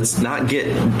coach. Let's not get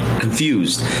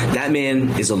confused. That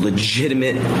man is a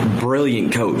legitimate,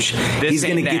 brilliant coach. He's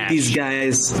going to get these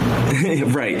guys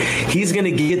right. He's going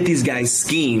to get these guys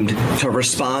schemed to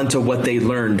respond to what they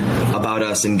learned about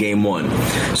us in game one.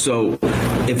 So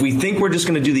if we think we're just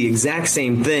going to do the exact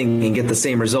same thing and get the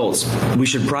same results, we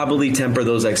should probably temper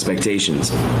those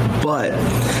expectations. But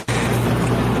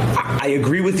I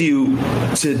agree with you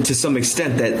to some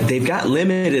extent that they've got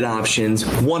limited options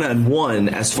one-on-one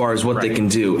as far as what they can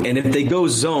do. And if they go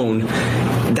zone,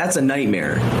 that's a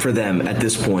nightmare for them at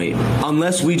this point.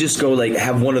 Unless we just go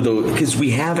have one of those, because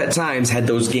we have at times had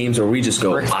those games where we just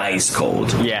go ice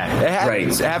cold. Yeah, it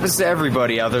happens to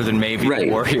everybody other than maybe the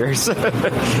Warriors.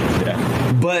 Yeah.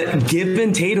 But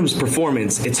given Tatum's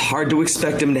performance, it's hard to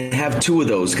expect him to have two of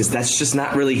those because that's just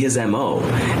not really his MO.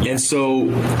 And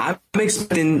so I'm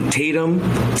expecting Tatum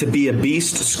to be a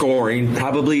beast scoring,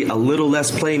 probably a little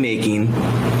less playmaking,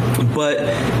 but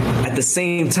at the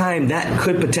same time, that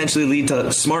could potentially lead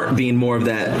to Smart being more of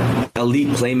that elite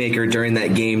playmaker during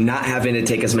that game, not having to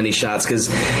take as many shots. Because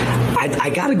I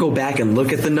got to go back and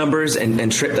look at the numbers and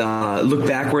look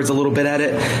backwards a little bit at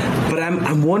it. But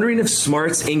I'm wondering if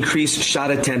Smart's increased shot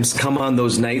attempts come on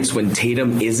those nights when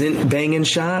Tatum isn't banging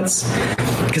shots.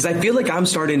 Because I feel like I'm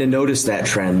starting to notice that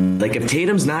trend. If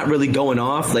Tatum's not really going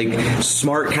off,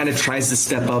 Smart kind of tries to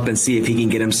step up and see if he can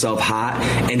get himself hot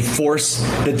and force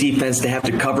the defense to have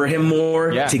to cover him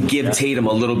more to give Tatum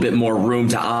a little bit more room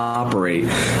to operate.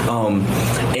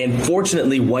 And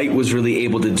fortunately, White was really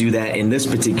able to do that in this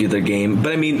particular game.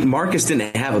 But I mean, Marcus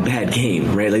didn't have a bad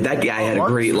game, right? That guy had a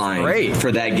great line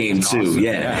for that game too. Awesome.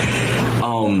 Yeah.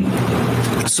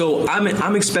 So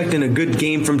I'm expecting a good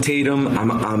game from Tatum.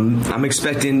 I'm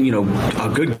expecting a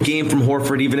good game from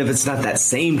Horford, even if it's not that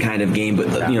same kind of game, but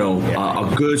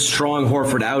a good strong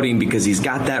Horford outing because he's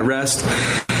got that rest.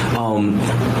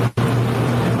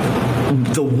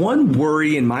 The one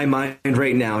worry in my mind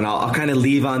right now, and I'll kind of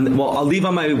leave on. Well, I'll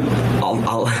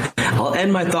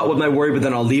end my thought with my worry, but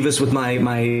then I'll leave us with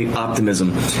my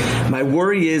optimism. My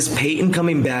worry is Payton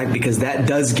coming back because that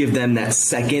does give them that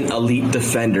second elite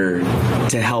defender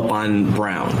to help on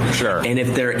Brown. Sure. And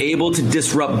if they're able to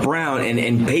disrupt Brown,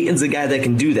 and Payton's the guy that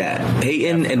can do that.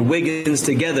 Payton and Wiggins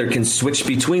together can switch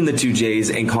between the two J's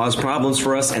and cause problems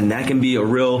for us, and that can be a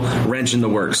real wrench in the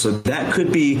works. So that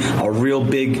could be a real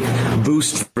big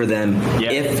boost for them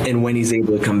if and when he's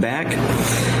able to come back.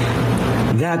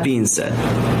 That being said,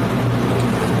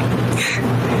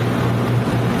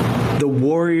 the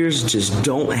Warriors just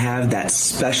don't have that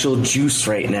special juice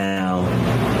right now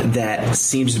that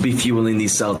seems to be fueling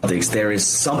these Celtics. There is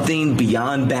something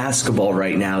beyond basketball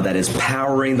right now that is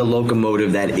powering the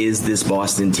locomotive that is this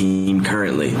Boston team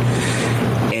currently.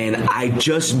 And I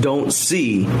just don't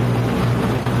see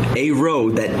a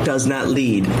road that does not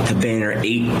lead to banner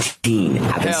 18.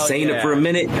 I've been saying it for a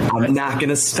minute. I'm not going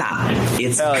to stop.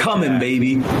 It's coming,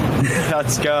 baby.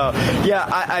 Let's go. Yeah,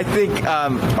 I think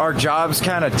our job's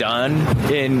kind of done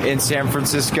in San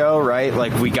Francisco, right?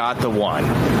 We got the one.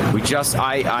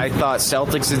 I thought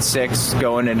Celtics in 6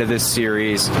 going into this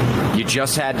series. You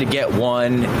just had to get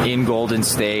one in Golden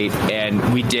State,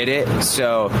 and we did it.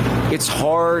 So it's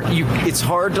hard. It's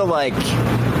hard to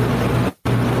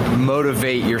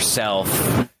motivate yourself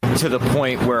to the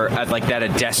point where that a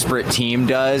desperate team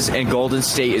does, and Golden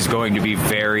State is going to be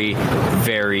very,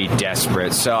 very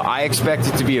desperate. So I expect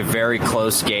it to be a very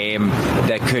close game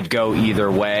that could go either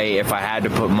way. If I had to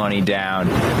put money down,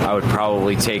 I would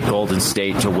probably take Golden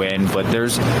State to win, but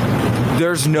there's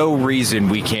no reason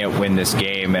we can't win this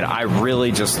game. And I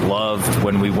really just loved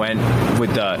when we went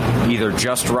with either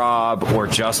just Rob or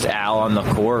just Al on the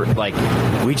court.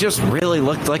 We just really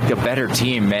looked like the better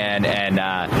team, man. And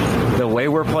the way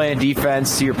we're playing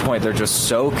defense, to your point, they're just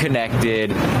so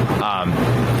connected.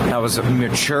 That was a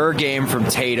mature game from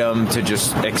Tatum to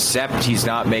just accept he's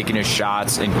not making his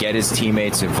shots and get his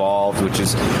teammates involved, which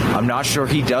is, I'm not sure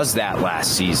he does that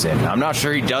last season. I'm not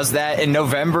sure he does that in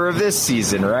November of this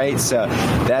season, right? So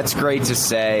that's great to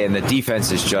say, and the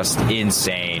defense is just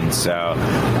insane. So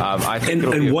I think.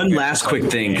 And one last quick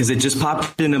thing, because it just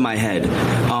popped into my head.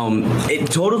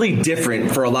 It's totally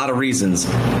different for a lot of reasons.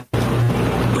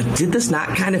 But did this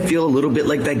not kind of feel a little bit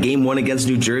like that game one against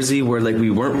New Jersey where we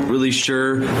weren't really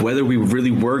sure whether we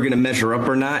really were going to measure up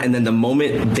or not? And then the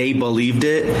moment they believed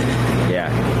it,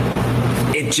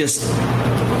 it just,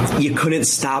 you couldn't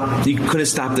stop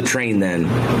the train then.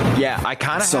 Yeah, I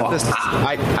kind of have this.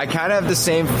 I kind of have the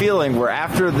same feeling where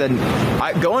after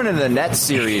going into the Nets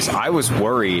series, I was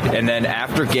worried, and then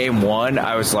after game 1,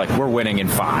 I was like, we're winning in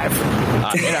 5,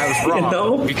 and I was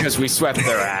wrong because we swept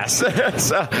their ass.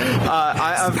 So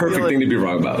I'm perfect thing to be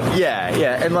wrong about.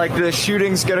 Yeah, and like the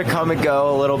shooting's gonna come and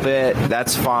go a little bit.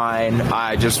 That's fine.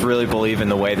 I just really believe in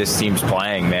the way this team's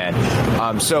playing,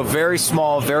 man. So very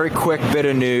small, very quick bit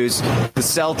of news. The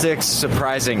Celtics,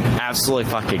 surprising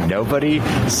absolutely fucking nobody,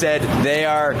 said they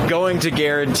are going to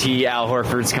guarantee Al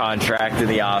Horford's contract in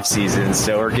the offseason.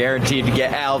 So we're guaranteed to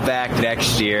get Al back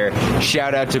next year.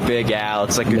 Shout out to Big Al.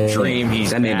 It's like a dream.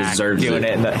 He's that man back deserves doing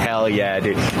it. Hell yeah,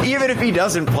 dude. Even if he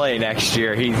doesn't play next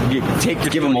year,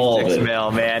 give him all of it,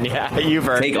 man. Yeah, you've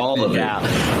earned take all of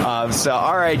it. So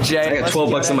all right, Jay. I got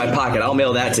 $12 in my pocket. I'll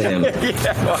mail that to him.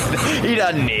 Yeah, well, he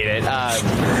doesn't need it.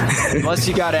 Unless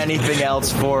you got anything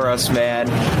else for us, man.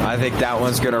 I think that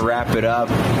one's gonna wrap it up.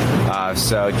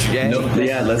 So Jay,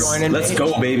 let's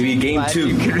go, baby. Game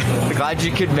 2. Glad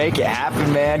you could make it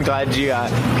happen, man. Glad you.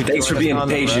 Thanks for being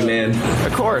patient, man.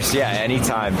 Of course, yeah.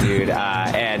 Anytime, dude.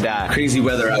 And crazy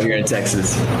weather out here in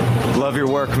Texas. Love your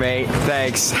work, mate.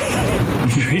 Thanks.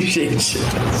 Appreciate you.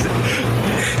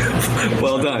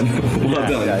 Well done. Well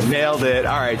done. Yeah, nailed it.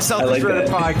 All right, Celtics Reddit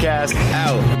Podcast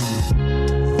out.